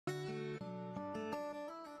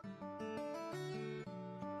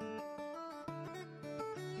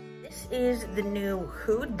This is the new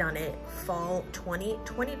Who Done It Fall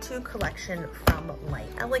 2022 collection from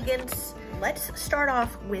Elegance. Let's start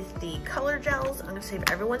off with the color gels. I'm gonna save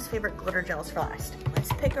everyone's favorite glitter gels for last.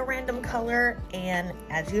 Let's pick a random color, and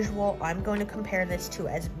as usual, I'm going to compare this to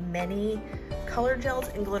as many color gels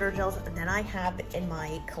and glitter gels that I have in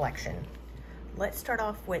my collection. Let's start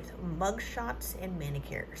off with mug shots and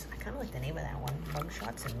manicures. I kind of like the name of that one, mug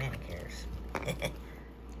shots and manicures.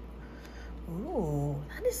 Ooh,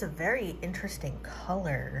 that is a very interesting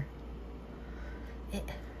color. I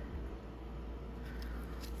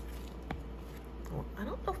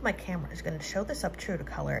don't know if my camera is going to show this up true to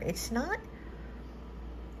color. It's not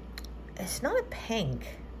a pink.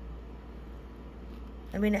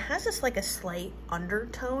 I mean, it has this like a slight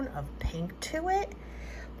undertone of pink to it,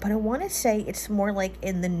 but I want to say it's more like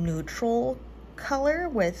in the neutral color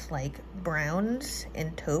with like browns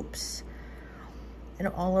and taupes and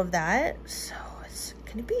all of that. So it's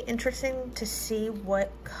gonna be interesting to see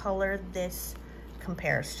what color this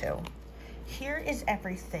compares to. Here is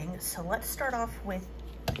everything. So let's start off with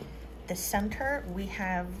the center. We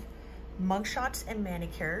have mugshots and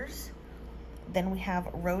manicures. Then we have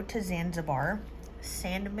Road to Zanzibar,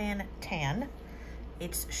 Sandman Tan,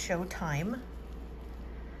 It's Showtime.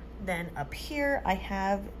 Then up here I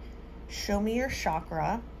have Show Me Your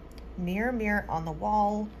Chakra, Mirror Mirror on the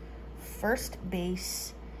Wall, First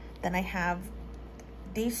Base. Then I have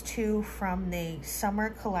these two from the summer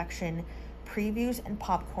collection, Previews and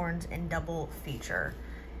Popcorns and Double Feature.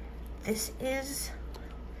 This is,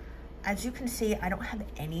 as you can see, I don't have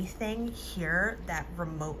anything here that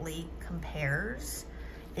remotely compares.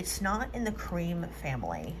 It's not in the cream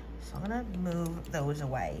family, so I'm gonna move those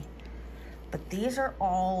away. But these are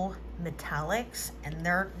all metallics and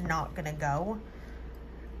they're not gonna go.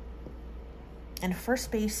 And First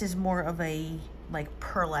Base is more of a like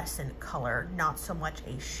pearlescent color, not so much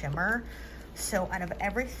a shimmer. So out of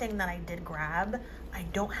everything that I did grab, I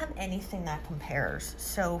don't have anything that compares.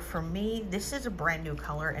 So for me, this is a brand new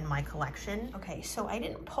color in my collection. Okay, so I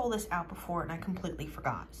didn't pull this out before and I completely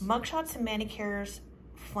forgot. Mugshots and manicures,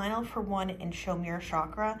 Flannel for One, and Show Me Your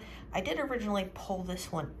Chakra. I did originally pull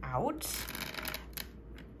this one out,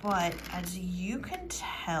 but as you can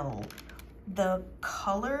tell, the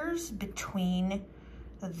colors between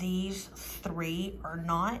these three are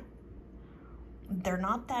not, they're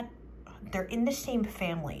in the same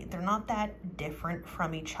family. They're not that different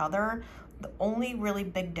from each other. The only really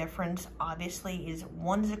big difference, obviously, is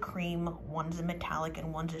one's a cream, one's a metallic,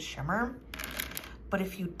 and one's a shimmer. But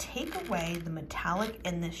if you take away the metallic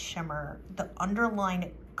and the shimmer, the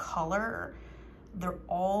underlying color, they're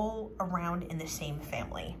all around in the same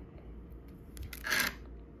family.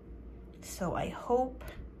 So I hope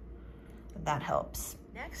that helps.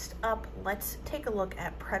 Next up, let's take a look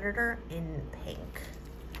at Predator in pink.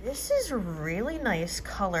 This is a really nice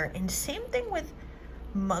color, and same thing with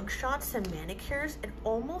mugshots and manicures. It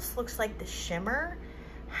almost looks like the shimmer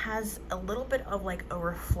has a little bit of like a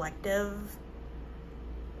reflective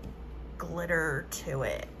glitter to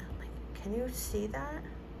it. Like, can you see that?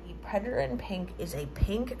 The Predator in pink is a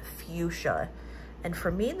pink fuchsia. And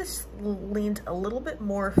for me, this leans a little bit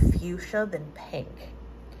more fuchsia than pink.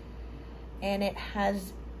 And it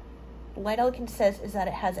has, Elegance says, is that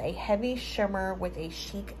it has a heavy shimmer with a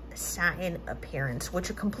chic satin appearance,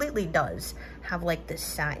 which it completely does have like this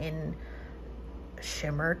satin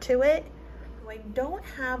shimmer to it. So I don't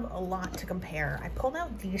have a lot to compare. I pulled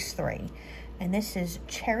out these three, and this is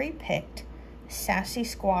Cherry Picked, Sassy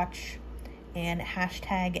Squatch, and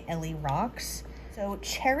hashtag Ellie Rocks. So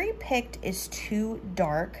Cherry Picked is too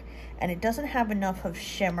dark and it doesn't have enough of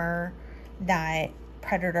shimmer that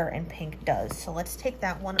Predator in pink does. So let's take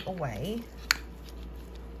that one away.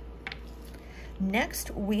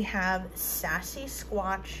 Next we have Sassy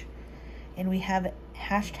Squatch and we have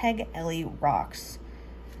hashtag Ellie Rocks.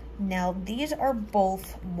 Now these are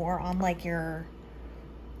both more on like your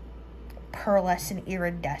pearlescent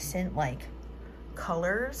iridescent like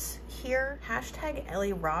colors here. Hashtag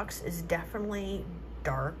Ellie Rocks is definitely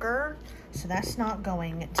darker, so that's not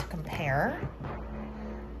going to compare.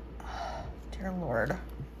 Oh, dear Lord.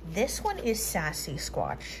 This one is Sassy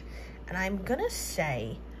Squatch, and I'm gonna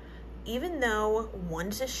say, even though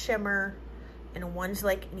one's a shimmer and one's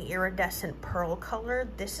like an iridescent pearl color,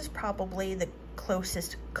 this is probably the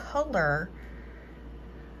closest color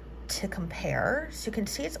to compare. So you can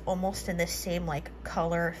see it's almost in the same like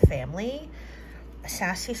color family.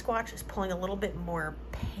 Sassy Squatch is pulling a little bit more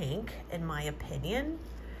pink in my opinion,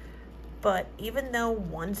 but even though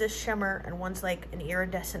one's a shimmer and one's like an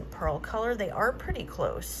iridescent pearl color, they are pretty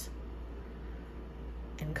close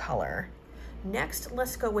in color. Next,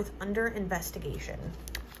 let's go with Under Investigation. This is a really nice color, and same thing with mugshots and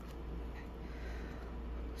manicures. It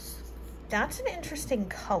That's an interesting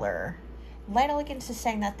color. Light Elegance is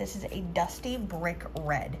saying that this is a dusty brick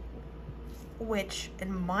red, which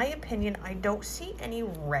in my opinion, I don't see any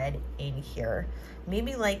red in here.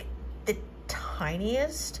 Maybe like the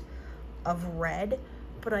tiniest of red,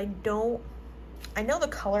 but I know the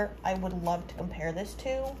color I would love to compare this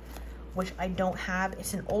to, which I don't have.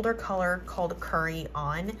 It's an older color called Curry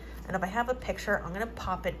On, and if I have a picture, I'm gonna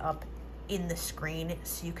pop it up in the screen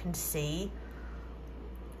so you can see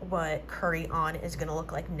what Curry On is gonna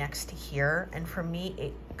look like next to here. And for me,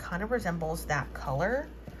 it kind of resembles that color.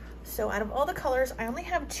 So out of all the colors, I only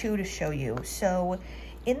have two to show you. So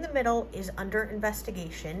in the middle is Under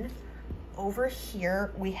Investigation. Over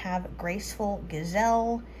here, we have Graceful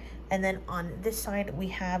Gazelle. And then on this side, we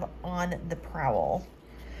have On the Prowl.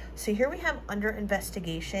 So here we have Under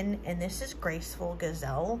Investigation, and this is Graceful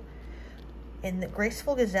Gazelle. And the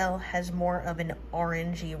Graceful Gazelle has more of an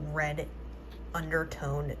orangey red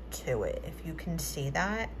undertone to it, if you can see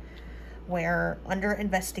that, where Under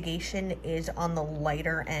Investigation is on the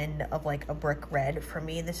lighter end of like a brick red. For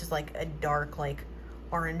me, this is like a dark, like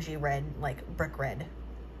orangey red, like brick red.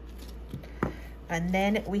 And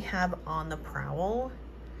then we have On the Prowl,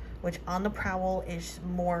 which On the Prowl is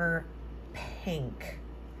more pink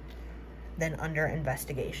than Under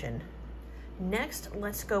Investigation. Next,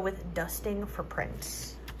 let's go with Dusting for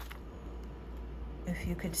Prince. If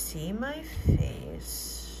you could see my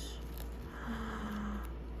face.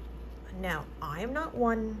 Now, I am not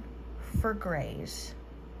one for grays,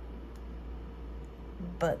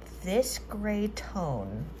 but this gray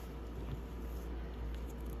tone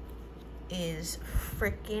is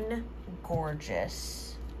freaking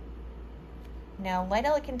gorgeous. Now, Light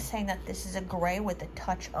Elegance saying that this is a gray with a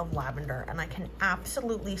touch of lavender, and I can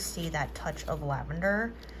absolutely see that touch of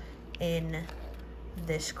lavender in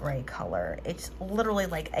this gray color. It's literally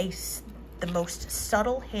like the most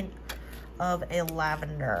subtle hint of a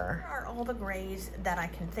lavender. Here are all the grays that I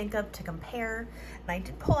can think of to compare, and I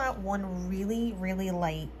did pull out one really, really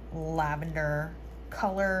light lavender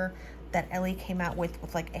color that Ellie came out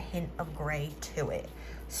with like a hint of gray to it.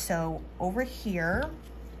 So over here,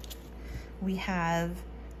 we have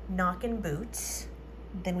Knockin' Boots,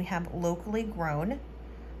 then we have Locally Grown,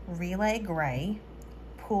 Relay Gray,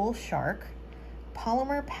 Pool Shark,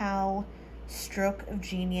 Polymer Pal, Stroke of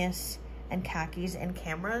Genius, and Khakis and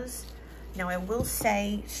Cameras. Now I will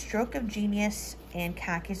say Stroke of Genius and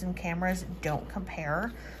Khakis and Cameras don't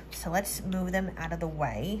compare, so let's move them out of the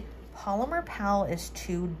way. Polymer Pal is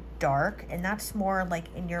too dark, and that's more like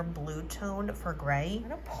in your blue tone for gray. I'm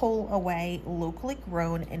gonna pull away Locally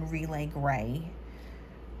Grown and Relay Gray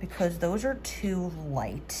because those are too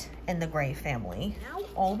light in the gray family. Now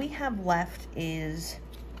all we have left is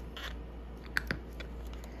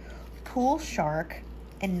Pool Shark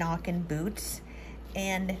and Knockin' Boots.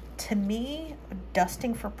 And to me,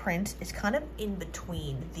 Dusting for Prince is kind of in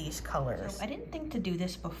between these colors. So I didn't think to do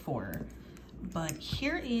this before, but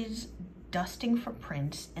here is Dusting for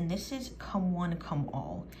Prince, and this is Come One, Come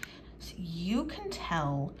All. So you can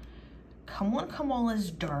tell Come One, Come All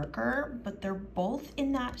is darker, but they're both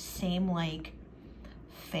in that same like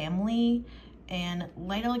family. And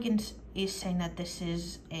Light Elegance is saying that this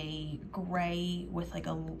is a gray with like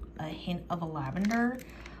a hint of a lavender.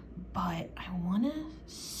 But I want to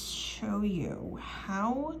show you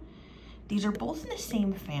how these are both in the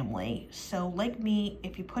same family. So like me,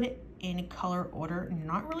 if you put it in color order, you're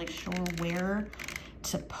not really sure where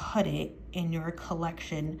to put it in your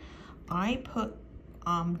collection. I put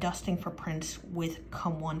Dusting for Prince with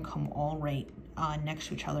Come One, Come All right next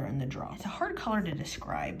to each other in the draw. It's a hard color to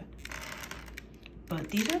describe, but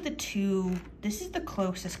these are the two. This is the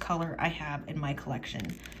closest color I have in my collection,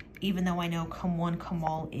 even though I know Come One, Come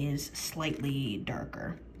All is slightly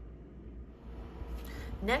darker.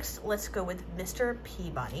 Next, let's go with Mr.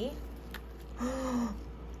 Peabody.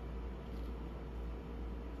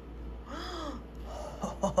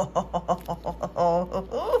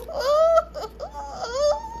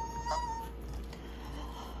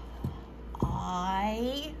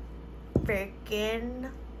 I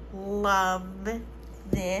freaking love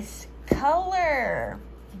this color.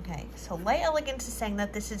 Okay, so Light Elegance is saying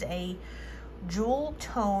that this is a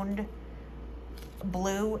jewel-toned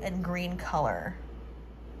blue and green color.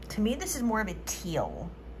 To me, this is more of a teal,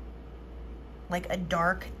 like a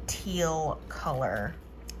dark teal color.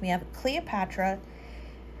 We have Cleopatra,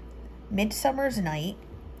 Midsummer's Night,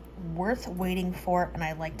 Worth Waiting For, and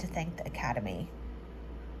I'd like to thank the Academy.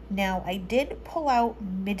 Now, I did pull out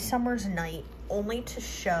Midsummer's Night only to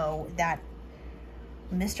show that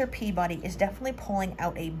Mr. Peabody is definitely pulling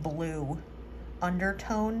out a blue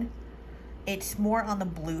undertone It's more on the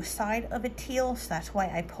blue side of a teal, so that's why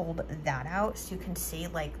I pulled that out, so you can see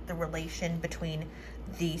like the relation between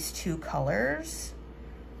these two colors.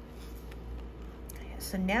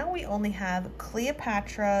 So now we only have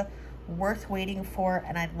Cleopatra, Worth Waiting For,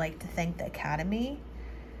 and I'd Like to Thank the Academy.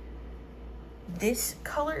 This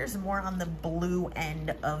color is more on the blue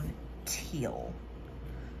end of teal.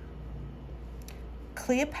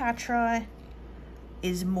 Cleopatra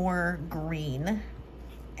is more green,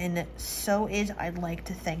 and so is I'd Like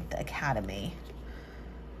to Thank the Academy.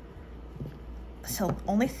 So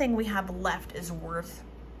only thing we have left is Worth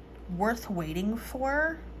Waiting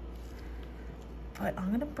For. But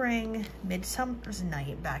I'm gonna bring Midsummer's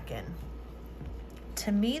Night back in.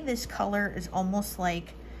 To me, this color is almost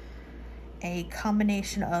like a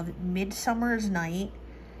combination of Midsummer's Night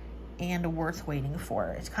and Worth Waiting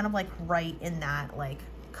For. It's kind of like right in that like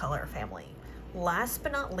color family. Last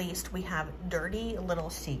but not least, we have Dirty Little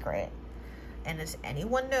Secret. And as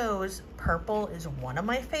anyone knows, purple is one of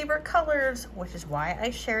my favorite colors, which is why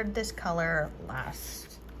I shared this color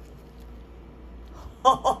last.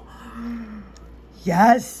 Oh,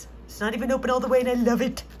 yes! It's not even open all the way and I love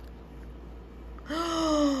it.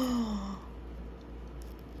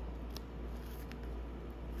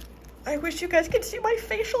 I wish you guys could see my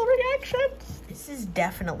facial reactions. This is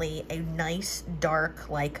definitely a nice, dark,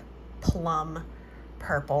 like plum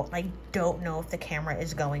purple. I don't know if the camera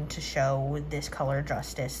is going to show this color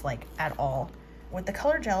justice, like at all. With the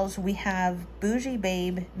color gels, we have Bougie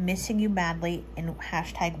Babe, Missing You Madly, and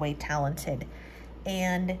hashtag Way Talented.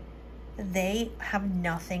 And they have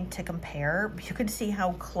nothing to compare. You can see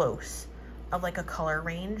how close of like a color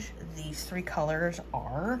range these three colors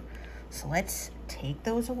are. So let's take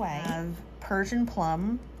those away. We have Persian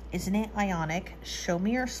Plum, Isn't It Ionic, Show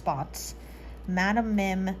Me Your Spots, Madam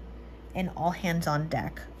Mim, and All Hands on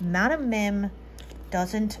Deck. Madam Mim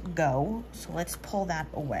doesn't go, so let's pull that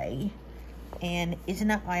away. And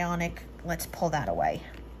Isn't It Ionic, let's pull that away.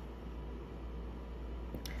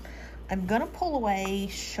 I'm gonna pull away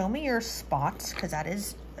Show Me Your Spots, because that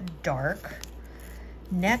is dark.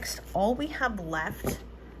 Next, all we have left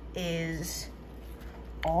is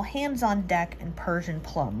All Hands on Deck and Persian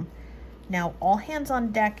Plum. Now, All Hands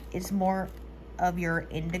on Deck is more of your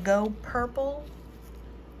indigo purple.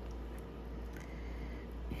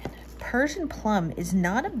 And Persian Plum is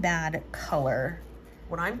not a bad color.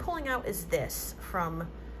 What I'm pulling out is this from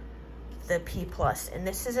the P+, and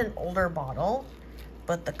this is an older bottle,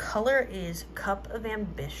 but the color is Cup of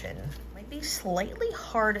Ambition. Might be slightly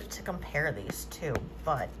hard to compare these two,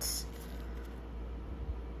 but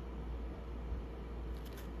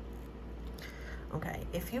okay,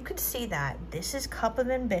 if you could see that, this is Cup of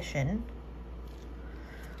Ambition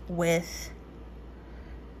with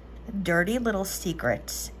Dirty Little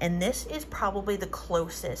Secrets, and this is probably the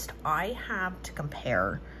closest I have to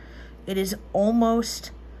compare. It is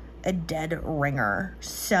almost a dead ringer.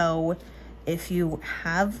 So if you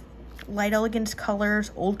have light elegance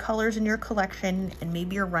colors, old colors in your collection, and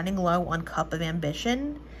maybe you're running low on Cup of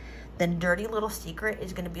Ambition, then Dirty Little Secret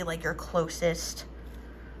is going to be like your closest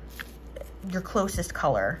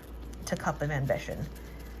color to Cup of Ambition.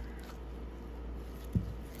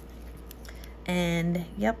 And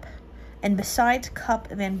yep, and besides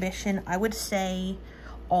Cup of Ambition, I would say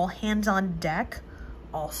All Hands on Deck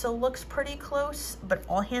also looks pretty close, but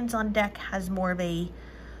All Hands on Deck has more of a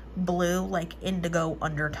blue, like indigo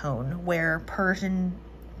undertone, where Persian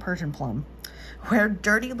Plum, where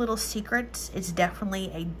Dirty Little Secrets is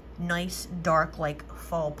definitely a nice dark like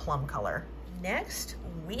fall plum color. Next,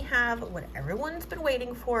 we have what everyone's been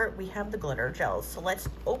waiting for. We have the glitter gels. So let's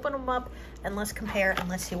open them up and let's compare and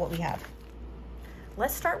let's see what we have.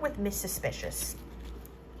 Let's start with Miss Suspicious.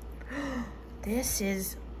 This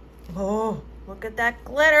is, oh, look at that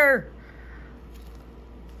glitter.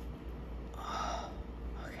 Oh,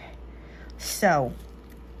 okay. So,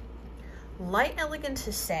 Light Elegance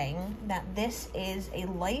is saying that this is a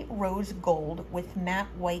light rose gold with matte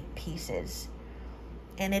white pieces.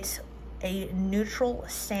 And it's a neutral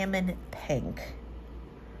salmon pink.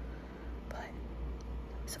 But,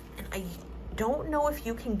 so, and I don't know if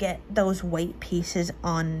you can get those white pieces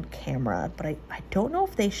on camera, but I don't know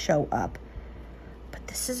if they show up. But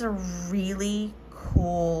this is a really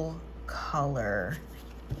cool color.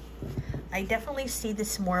 I definitely see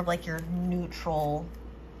this more of like your neutral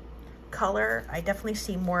color. I definitely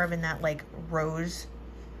see more of in that like rose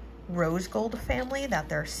gold family that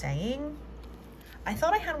they're saying. I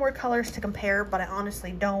thought I had more colors to compare, but I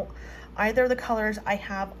honestly don't. Either of the colors I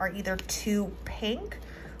have are either too pink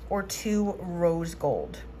or too rose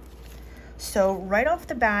gold. So right off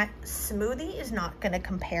the bat, Smoothie is not going to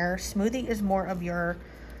compare. Smoothie is more of your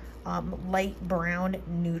light brown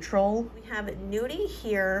neutral. We have Nudie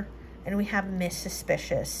here, and we have Miss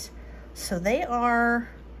Suspicious. So they are,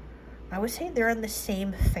 I would say they're in the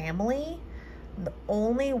same family. The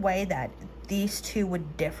only way that these two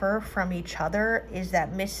would differ from each other is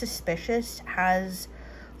that Miss Suspicious has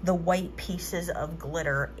the white pieces of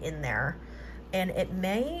glitter in there. And it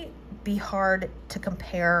may be hard to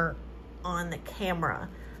compare on the camera,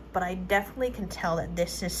 but I definitely can tell that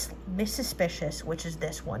this is Miss Suspicious, which is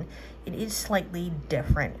this one. It is slightly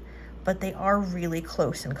different, but they are really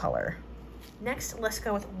close in color. Next, let's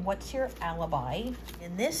go with What's Your Alibi?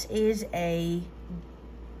 And this is a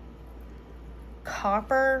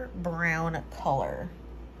copper brown color.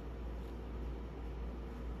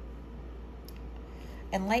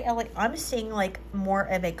 And I'm seeing like more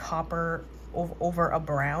of a copper over a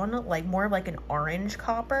brown, like more like an orange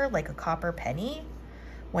copper, like a copper penny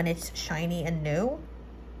when it's shiny and new.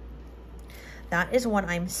 That is what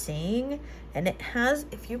I'm seeing. And it has,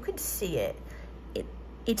 if you could see it,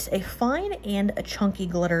 it's a fine and a chunky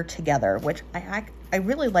glitter together, which I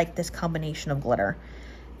really like this combination of glitter.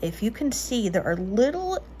 If you can see, there are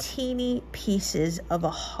little teeny pieces of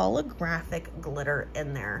a holographic glitter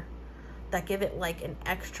in there that give it like an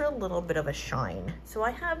extra little bit of a shine. So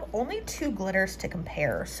I have only two glitters to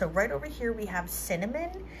compare. So right over here we have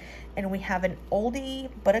Cinnamon, and we have an oldie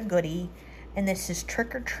but a goodie, and this is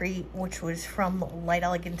Trick or Treat, which was from Light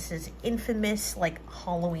Elegance's infamous like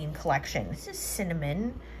Halloween collection. This is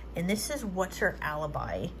Cinnamon, and this is What's Your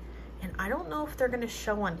Alibi? And I don't know if they're gonna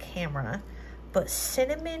show on camera, but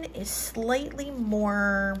Cinnamon is slightly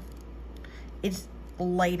more, it's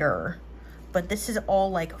lighter, but this is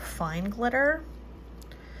all like fine glitter.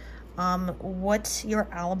 What's Your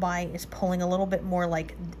Alibi is pulling a little bit more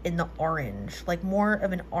like in the orange, like more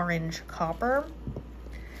of an orange copper.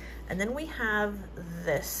 And then we have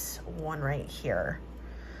this one right here.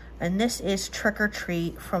 And this is Trick or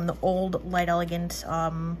Treat from the old Light Elegance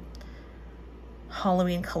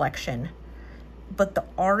Halloween collection. But the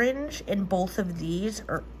orange in both of these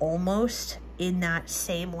are almost in that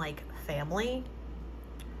same like family.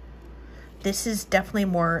 This is definitely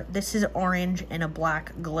more, this is orange and a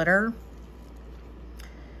black glitter.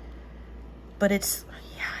 But it's,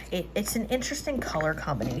 yeah, it's an interesting color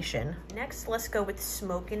combination. Next, let's go with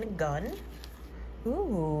Smokin' Gun.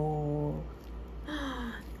 Ooh,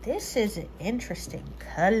 this is an interesting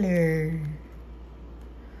color.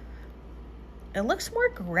 It looks more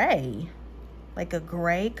gray, like a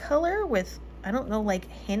gray color with, I don't know, like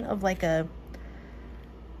hint of like a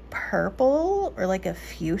purple or like a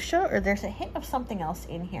fuchsia, or there's a hint of something else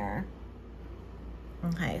in here.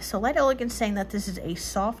 Okay, so Light Elegance saying that this is a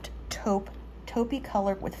soft taupey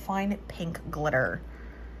color with fine pink glitter.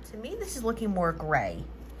 To me, this is looking more gray.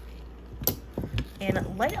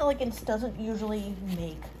 And Light Elegance doesn't usually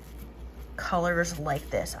make colors like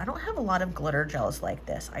this. I don't have a lot of glitter gels like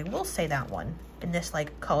this. I will say that one in this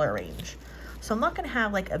like color range. So I'm not gonna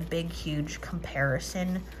have like a big, huge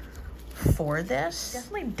comparison for this.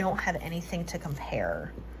 Definitely don't have anything to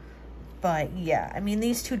compare. But yeah, I mean,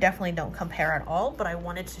 these two definitely don't compare at all, but I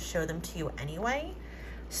wanted to show them to you anyway.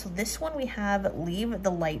 So this one we have Leave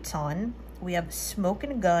the Lights On, we have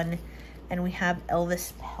Smokin' Gun, and we have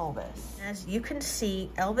Elvis Pelvis. As you can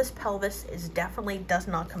see, Elvis Pelvis is definitely does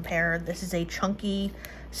not compare. This is a chunky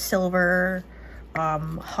silver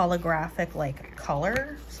holographic like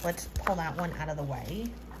color. So let's pull that one out of the way.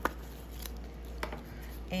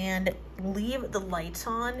 And Leave the Lights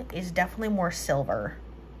On is definitely more silver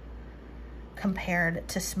compared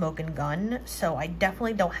to Smokin' Gun, so I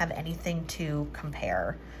definitely don't have anything to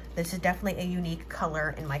compare. This is definitely a unique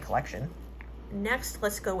color in my collection. Next,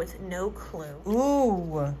 let's go with No Clue.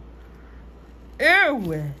 Ooh.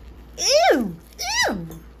 Ew. Ew. Ew.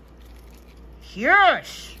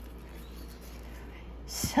 Yes.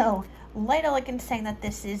 So, Light Elegance saying that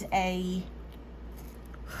this is a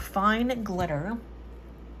fine glitter.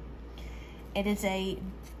 It is a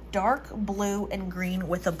dark blue and green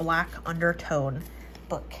with a black undertone.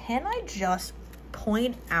 But can I just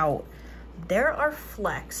point out, there are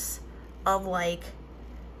flecks of like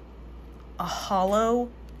a hollow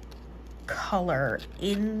color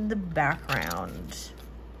in the background,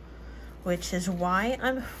 which is why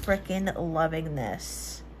I'm freaking loving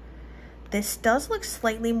this. This does look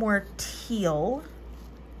slightly more teal,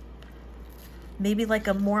 maybe like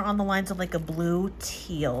a more on the lines of like a blue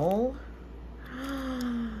teal.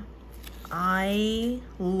 I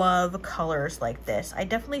love colors like this. I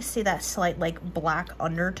definitely see that slight like black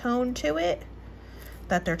undertone to it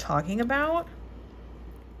that they're talking about.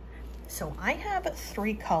 So I have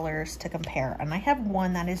 3 colors to compare, and I have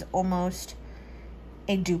one that is almost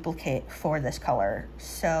a duplicate for this color.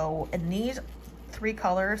 So, and these 3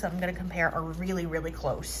 colors I'm gonna compare are really, really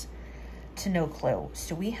close to No Clue.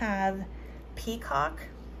 So we have Peacock,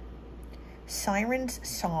 Siren's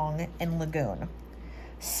Song, and Lagoon.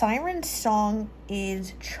 Siren's Song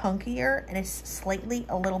is chunkier and it's slightly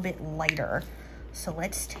a little bit lighter. So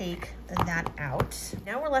let's take that out.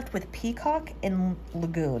 Now we're left with Peacock and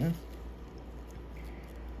Lagoon.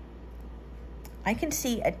 I can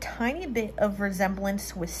see a tiny bit of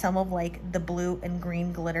resemblance with some of like the blue and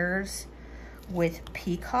green glitters with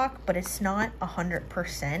Peacock, but it's not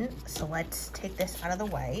 100%. So let's take this out of the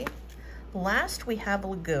way. Last we have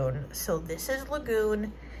Lagoon. So this is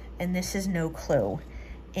Lagoon and this is No Clue.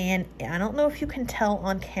 And I don't know if you can tell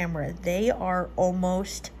on camera, they are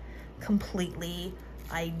almost completely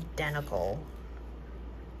identical.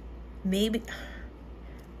 Maybe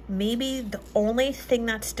the only thing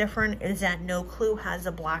that's different is that No Clue has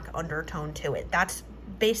a black undertone to it. That's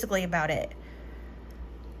basically about it.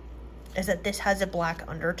 Is that this has a black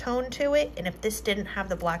undertone to it, and if this didn't have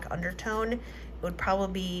the black undertone, it would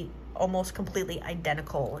probably be almost completely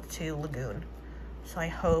identical to Lagoon. So I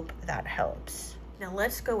hope that helps. Now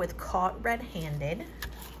let's go with Caught Red-Handed.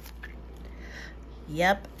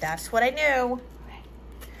 Yep, that's what I knew.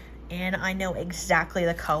 And I know exactly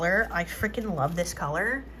the color. I freaking love this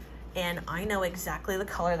color. And I know exactly the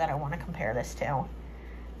color that I want to compare this to.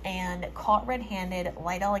 And Caught Red-Handed,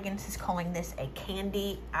 Light Elegance is calling this a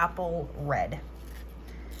Candy Apple Red.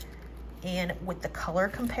 And with the color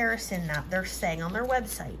comparison that they're saying on their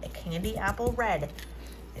website, a Candy Apple Red,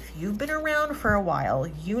 if you've been around for a while,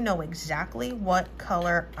 you know exactly what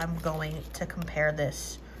color I'm going to compare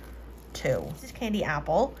this to. This is Candy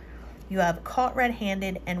Apple. You have Caught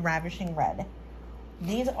Red-Handed and Ravishing Red.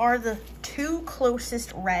 These are the 2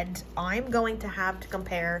 closest reds I'm going to have to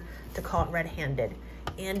compare to Caught Red-Handed.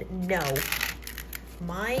 And no,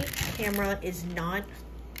 my camera is not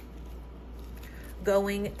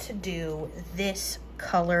going to do this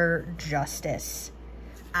color justice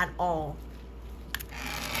at all.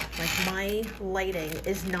 Like, my lighting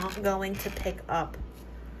is not going to pick up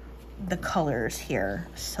the colors here.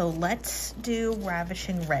 So let's do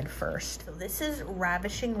Ravishing Red first. So this is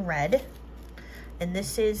Ravishing Red, and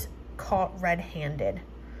this is Caught Red-Handed.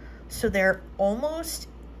 So they're almost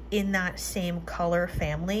in that same color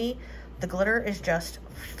family. The glitter is just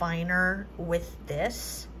finer with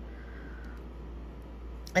this.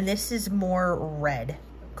 And this is more red.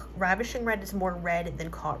 Ravishing Red is more red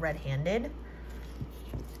than Caught Red-Handed.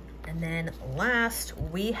 And then last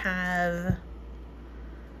we have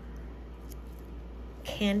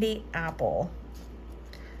Candy Apple.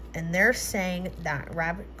 And they're saying that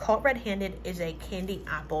Caught Red-Handed is a Candy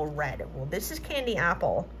Apple Red. Well, this is Candy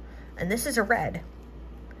Apple, and this is a red.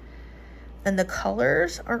 And the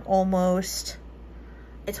colors are almost,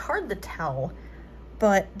 it's hard to tell,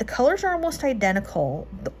 but the colors are almost identical.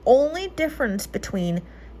 The only difference between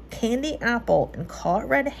Candy Apple and Caught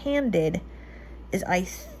Red-Handed is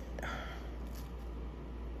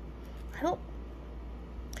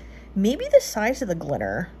maybe the size of the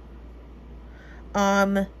glitter.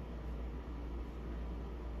 And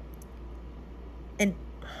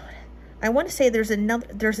I want to say there's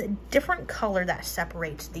a different color that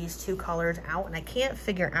separates these 2 colors out, and I can't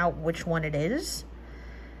figure out which one it is.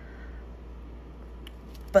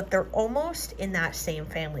 But they're almost in that same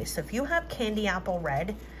family. So if you have Candy Apple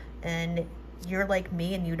Red and you're like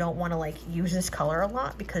me and you don't want to like use this color a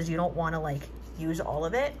lot because you don't want to like use all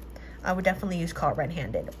of it, I would definitely use Caught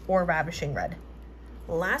Red-Handed or Ravishing Red.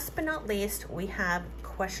 Last but not least, we have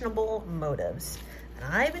Questionable Motives. And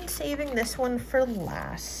I've been saving this one for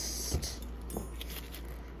last.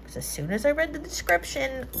 Because as soon as I read the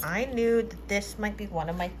description, I knew that this might be one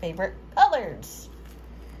of my favorite colors.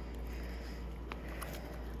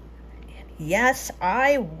 And yes,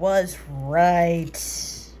 I was right.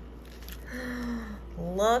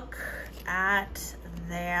 Look at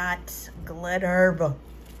that glitter.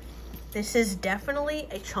 This is definitely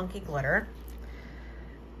a chunky glitter.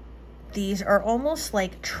 These are almost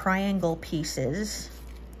like triangle pieces.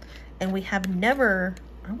 And we have never,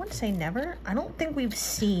 I want to say never, I don't think we've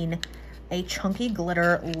seen a chunky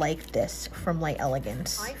glitter like this from Light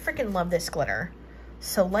Elegance. I freaking love this glitter.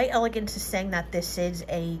 So Light Elegance is saying that this is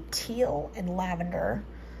a teal and lavender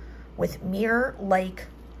with mirror-like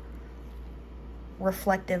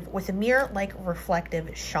reflective,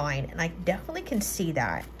 shine. And I definitely can see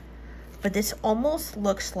that. But this almost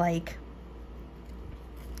looks like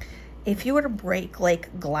if you were to break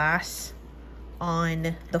like glass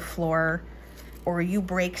on the floor, or you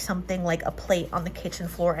break something like a plate on the kitchen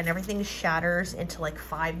floor and everything shatters into like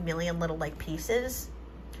 5 million little like pieces.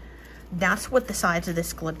 That's what the sides of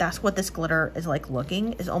this glitter, that's what this glitter is like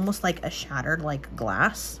looking, is almost like a shattered like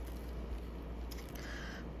glass.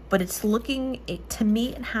 But it's looking, to me,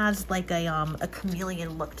 it has like a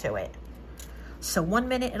chameleon look to it. So one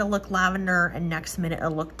minute it'll look lavender and next minute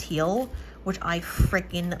it'll look teal, which I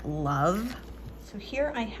freaking love. So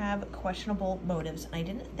here I have questionable motives. I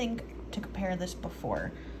didn't think to compare this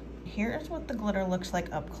before. Here's what the glitter looks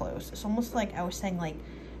like up close. It's almost like I was saying, like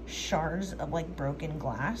shards of like broken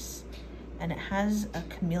glass, and it has a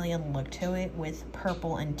chameleon look to it with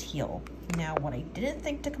purple and teal. Now what I didn't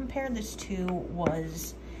think to compare this to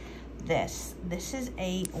was this. This is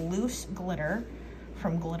a loose glitter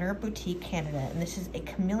from Glitter Boutique Canada, and this is a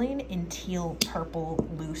chameleon in teal purple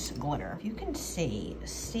loose glitter. You can see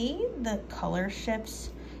the color shifts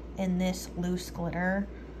in this loose glitter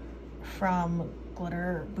from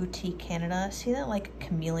Glitter Boutique Canada. See that like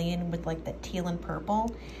chameleon with like that teal and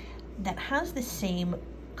purple? That has the same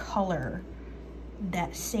color,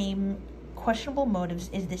 that same questionable motives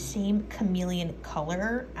is the same chameleon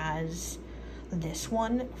color as this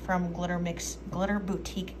one from Glitter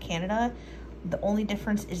Boutique Canada. The only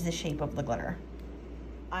difference is the shape of the glitter.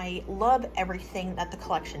 I love everything that the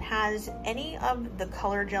collection has. Any of the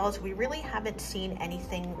color gels, we really haven't seen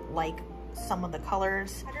anything like some of the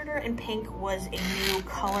colors. Predator and Pink was a new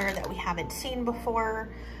color that we haven't seen before.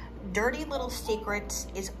 Dirty Little Secrets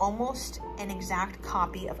is almost an exact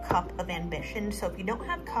copy of Cup of Ambition. So if you don't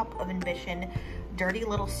have Cup of Ambition, Dirty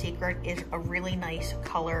Little Secret is a really nice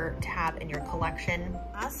color to have in your collection.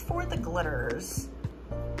 As for the glitters,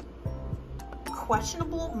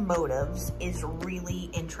 Questionable Motives is really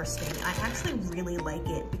interesting. I actually really like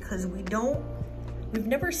it because we've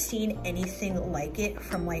never seen anything like it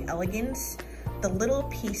from like Elegance. The little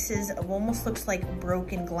pieces of almost looks like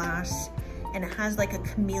broken glass, and it has like a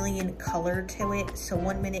chameleon color to it. So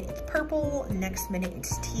one minute it's purple, next minute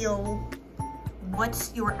it's teal.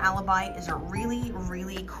 What's Your Alibi is a really,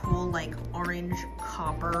 really cool like orange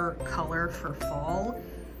copper color for fall.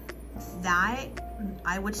 That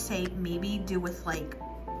I would say maybe do with like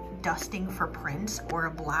dusting for prints, or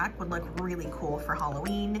a black would look really cool for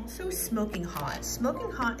Halloween. So Smoking Hot.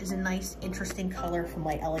 Smoking Hot is a nice, interesting color from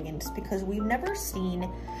Light Elegance because we've never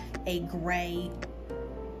seen a gray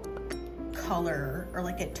color or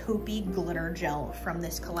like a taupey glitter gel from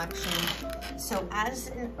this collection. So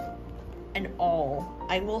as an all,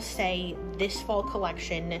 I will say this fall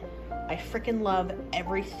collection, I freaking love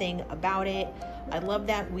everything about it. I love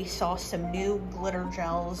that we saw some new glitter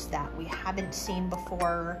gels that we haven't seen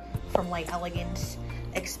before from Light Elegance,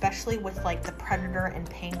 especially with like the Predator and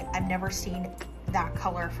Pink. I've never seen that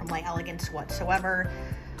color from Light Elegance whatsoever.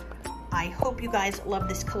 I hope you guys love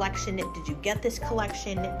this collection. Did you get this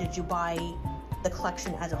collection? Did you buy the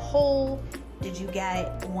collection as a whole? Did you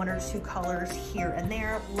get one or two colors here and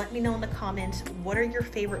there? Let me know in the comments, what are your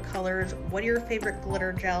favorite colors? What are your favorite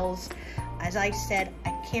glitter gels? As I said,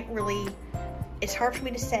 it's hard for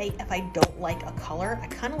me to say if I don't like a color. I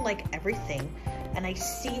kind of like everything, and I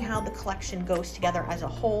see how the collection goes together as a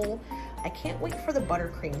whole. I can't wait for the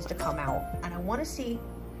buttercreams to come out, and I want to see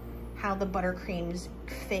how the buttercreams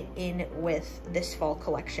fit in with this fall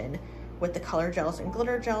collection with the color gels and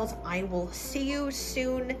glitter gels. I will see you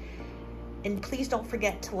soon, and please don't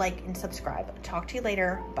forget to like and subscribe. Talk to you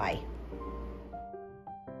later. Bye.